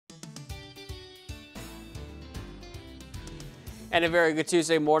And a very good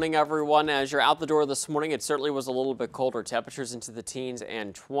Tuesday morning, everyone. As you're out the door this morning, it certainly was a little bit colder. Temperatures into the teens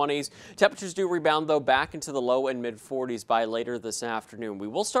and 20s. Temperatures do rebound, though, back into the low and mid 40s by later this afternoon. We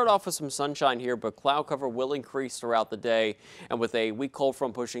will start off with some sunshine here, but cloud cover will increase throughout the day. And with a weak cold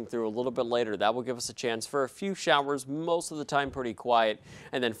front pushing through a little bit later, that will give us a chance for a few showers, most of the time pretty quiet.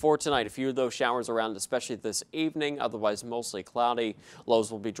 And then for tonight, a few of those showers around, especially this evening, otherwise mostly cloudy. Lows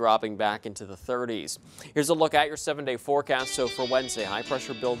will be dropping back into the 30s. Here's a look at your 7-day forecast. So for Wednesday, high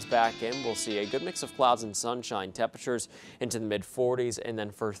pressure builds back in. We'll see a good mix of clouds and sunshine, temperatures into the mid 40s. And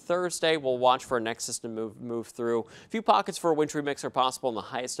then for Thursday, we'll watch for a next system move through. A few pockets for a wintry mix are possible in the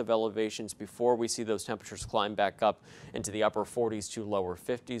highest of elevations before we see those temperatures climb back up into the upper 40s to lower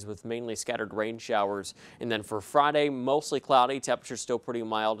 50s with mainly scattered rain showers. And then for Friday, mostly cloudy, temperatures still pretty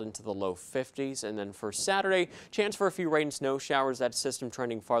mild into the low 50s. And then for Saturday, chance for a few rain snow showers, that system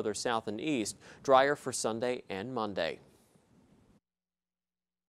trending farther south and east, drier for Sunday and Monday.